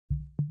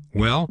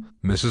Well,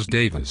 Mrs.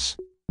 Davis.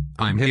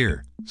 I'm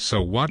here,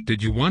 so what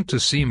did you want to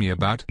see me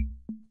about?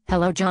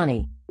 Hello,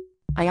 Johnny.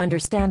 I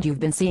understand you've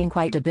been seeing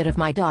quite a bit of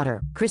my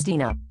daughter,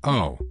 Kristina.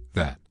 Oh,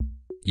 that.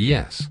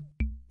 Yes.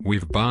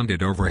 We've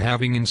bonded over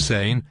having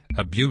insane,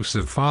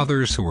 abusive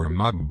fathers who are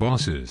mob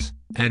bosses,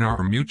 and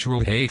our mutual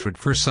hatred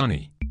for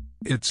Sonny.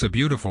 It's a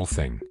beautiful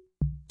thing.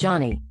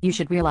 Johnny, you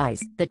should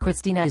realize that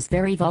Kristina is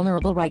very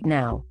vulnerable right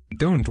now.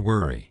 Don't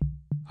worry.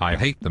 I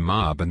hate the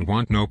mob and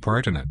want no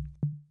part in it.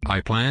 I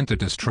plan to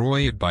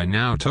destroy it by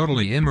now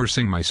totally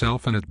immersing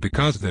myself in it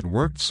because that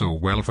worked so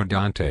well for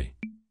Dante.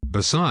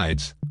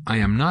 Besides, I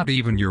am not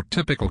even your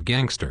typical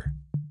gangster.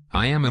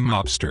 I am a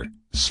mobster,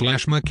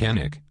 /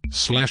 mechanic,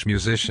 /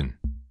 musician.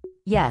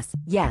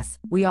 Yes,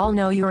 we all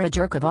know you're a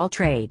jerk of all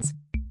trades.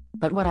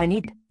 But what I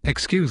need...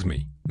 Excuse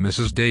me,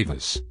 Mrs.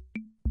 Davis.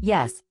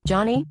 Yes,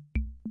 Johnny?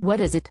 What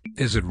is it?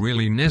 Is it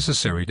really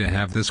necessary to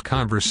have this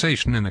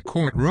conversation in a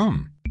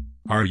courtroom?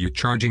 Are you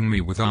charging me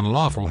with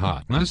unlawful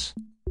hotness?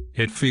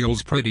 It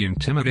feels pretty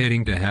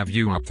intimidating to have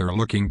you up there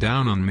looking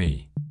down on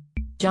me.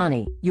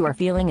 Johnny, you are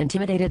feeling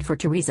intimidated for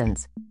two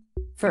reasons.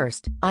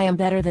 First, I am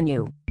better than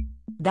you.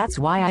 That's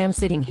why I am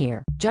sitting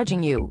here,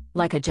 judging you,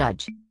 like a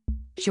judge.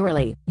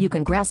 Surely, you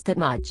can grasp that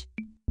much.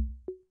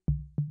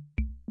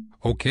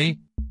 Okay.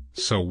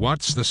 So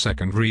what's the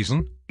second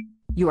reason?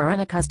 You are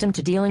unaccustomed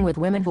to dealing with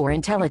women who are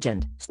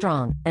intelligent,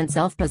 strong, and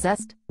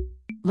self-possessed.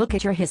 Look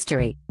at your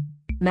history.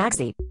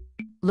 Maxie.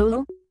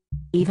 Lulu.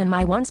 Even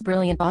my once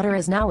brilliant daughter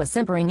is now a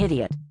simpering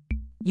idiot.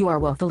 You are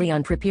woefully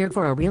unprepared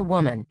for a real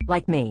woman,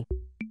 like me.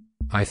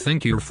 I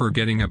think you're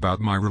forgetting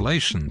about my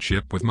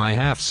relationship with my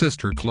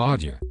half-sister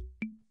Claudia.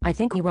 I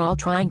think we were all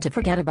trying to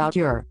forget about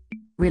your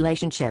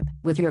relationship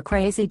with your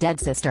crazy dead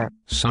sister.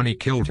 Sonny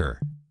killed her.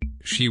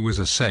 She was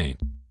a saint.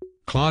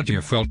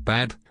 Claudia felt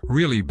bad,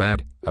 really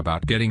bad,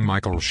 about getting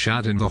Michael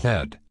shot in the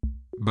head.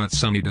 But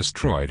Sonny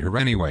destroyed her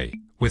anyway,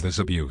 with his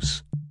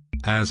abuse.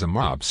 As a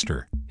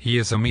mobster, he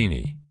is a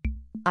meanie.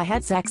 I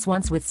had sex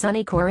once with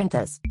Sonny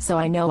Corinthus, so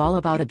I know all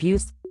about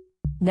abuse.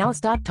 Now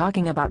stop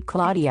talking about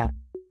Claudia.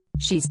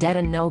 She's dead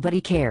and nobody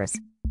cares.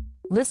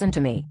 Listen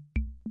to me.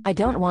 I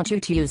don't want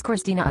you to use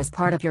Kristina as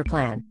part of your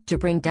plan to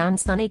bring down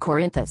Sonny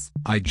Corinthus.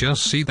 I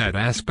just see that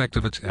aspect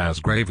of it as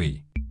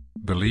gravy.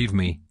 Believe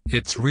me,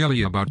 it's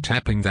really about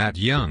tapping that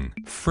young,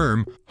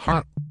 firm,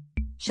 hot...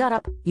 Shut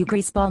up, you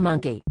greaseball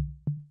monkey.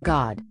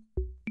 God.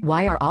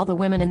 Why are all the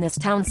women in this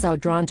town so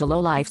drawn to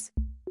lowlifes?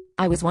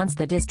 I was once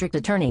the district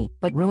attorney,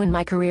 but ruined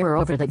my career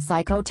over that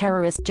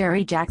psycho-terrorist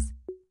Jerry Jacks.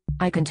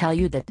 I can tell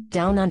you that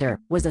Down Under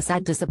was a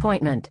sad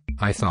disappointment.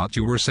 I thought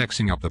you were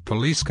sexing up the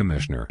police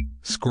commissioner,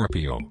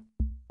 Scorpio.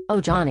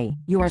 Oh Johnny,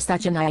 you are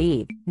such a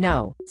naive,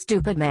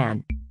 stupid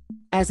man.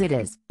 As it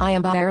is, I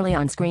am barely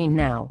on screen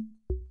now.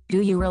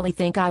 Do you really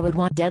think I would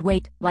want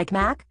deadweight, like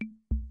Mac?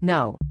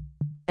 No.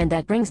 And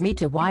that brings me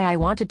to why I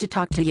wanted to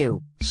talk to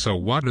you. So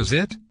what is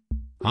it?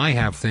 I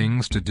have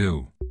things to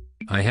do.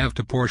 I have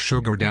to pour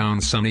sugar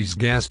down Sonny's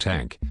gas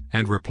tank,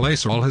 and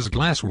replace all his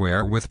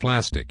glassware with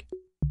plastic.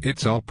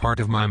 It's all part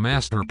of my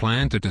master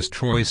plan to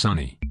destroy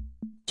Sonny.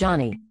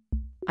 Johnny.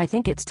 I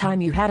think it's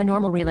time you had a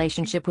normal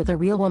relationship with a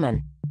real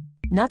woman.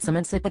 Not some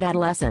insipid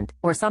adolescent,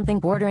 or something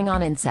bordering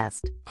on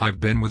incest. I've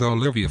been with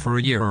Olivia for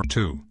a year or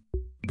two.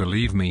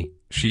 Believe me,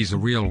 she's a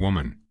real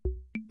woman.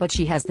 But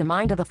she has the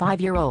mind of a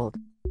 5-year-old.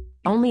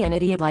 Only an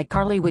idiot like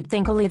Carly would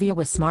think Olivia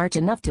was smart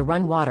enough to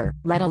run water,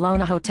 let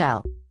alone a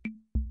hotel.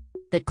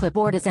 That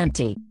clipboard is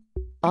empty.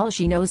 All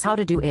she knows how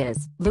to do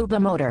is lube a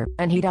motor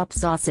and heat up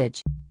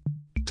sausage.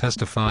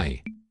 Testify.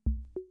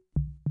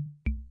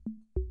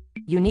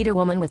 You need a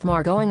woman with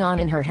more going on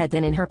in her head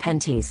than in her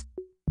panties.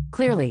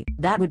 Clearly,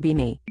 that would be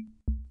me.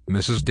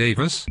 Mrs.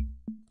 Davis?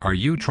 Are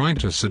you trying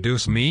to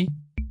seduce me?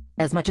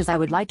 As much as I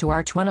would like to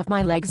arch one of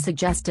my legs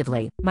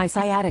suggestively, my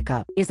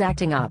sciatica is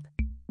acting up.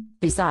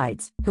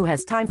 Besides, who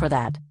has time for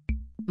that?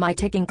 My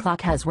ticking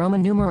clock has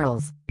Roman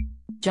numerals.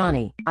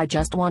 Johnny, I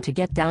just want to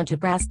get down to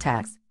brass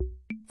tacks.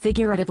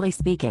 Figuratively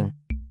speaking.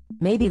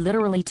 Maybe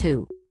literally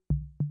too.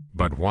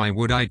 But why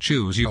would I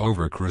choose you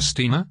over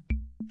Kristina?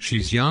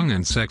 She's young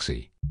and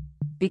sexy.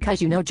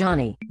 Because you know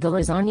Johnny, the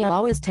lasagna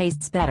always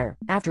tastes better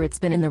after it's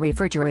been in the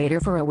refrigerator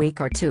for a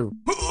week or two.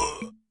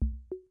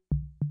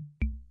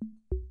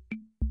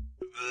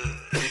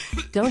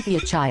 Don't be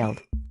a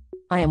child.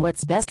 I am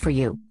what's best for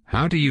you.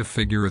 How do you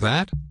figure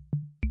that?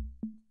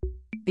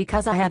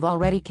 Because I have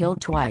already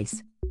killed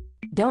twice.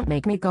 Don't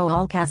make me go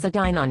all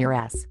Cassadine on your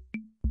ass.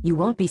 You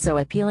won't be so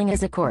appealing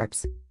as a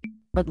corpse.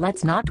 But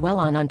let's not dwell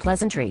on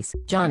unpleasantries,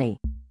 Johnny.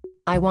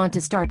 I want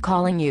to start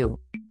calling you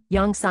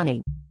Young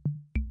Sonny.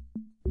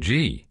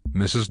 Gee,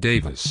 Mrs.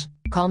 Davis.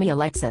 Call me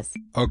Alexis.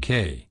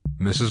 Okay,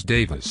 Mrs.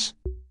 Davis.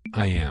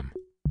 I am.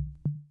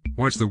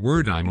 What's the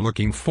word I'm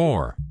looking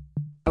for?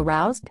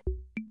 Aroused?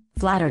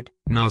 Flattered?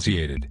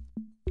 Nauseated.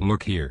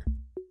 Look here.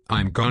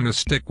 I'm gonna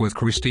stick with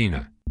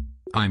Kristina.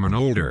 I'm an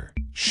older,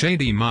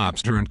 shady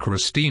mobster and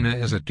Kristina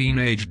is a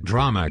teenage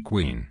drama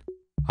queen.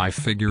 I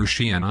figure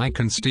she and I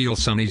can steal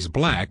Sonny's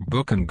black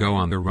book and go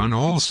on the run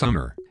all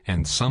summer,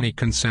 and Sonny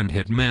can send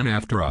hitmen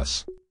after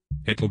us.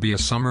 It'll be a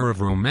summer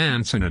of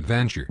romance and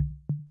adventure.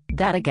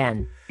 That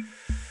again.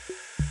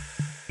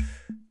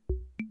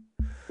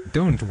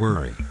 Don't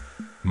worry.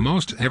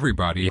 Most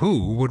everybody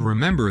who would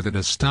remember that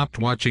has stopped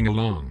watching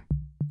a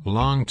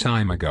long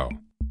time ago.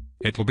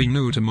 It'll be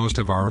new to most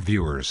of our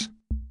viewers.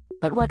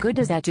 But what good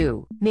does that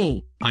do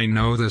me? I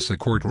know this a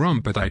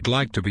courtroom, but I'd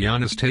like to be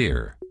honest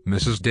here,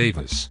 Mrs.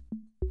 Davis.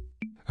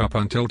 Up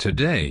until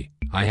today,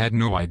 I had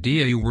no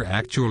idea you were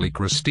actually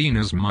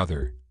Kristina's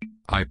mother.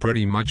 I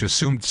pretty much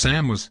assumed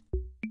Sam was.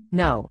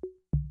 No.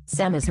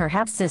 Sam is her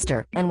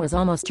half-sister and was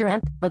almost her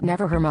aunt, but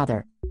never her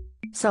mother.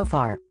 So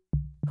far.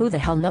 Who the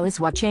hell knows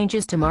what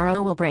changes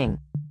tomorrow will bring?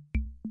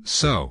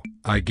 So,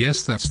 I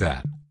guess that's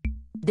that.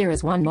 There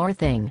is one more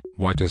thing.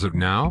 What is it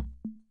now?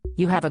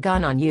 You have a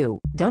gun on you,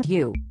 don't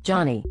you,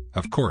 Johnny?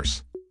 Of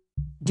course.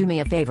 Do me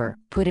a favor,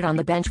 put it on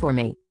the bench for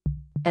me.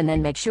 And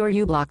then make sure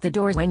you lock the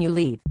doors when you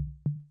leave.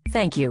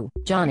 Thank you,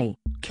 Johnny.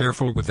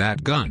 Careful with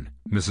that gun,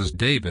 Mrs.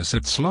 Davis.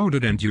 It's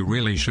loaded and you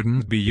really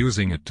shouldn't be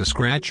using it to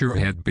scratch your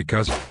head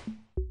because...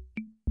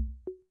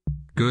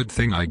 Good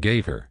thing I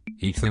gave her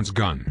Ethan's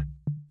gun.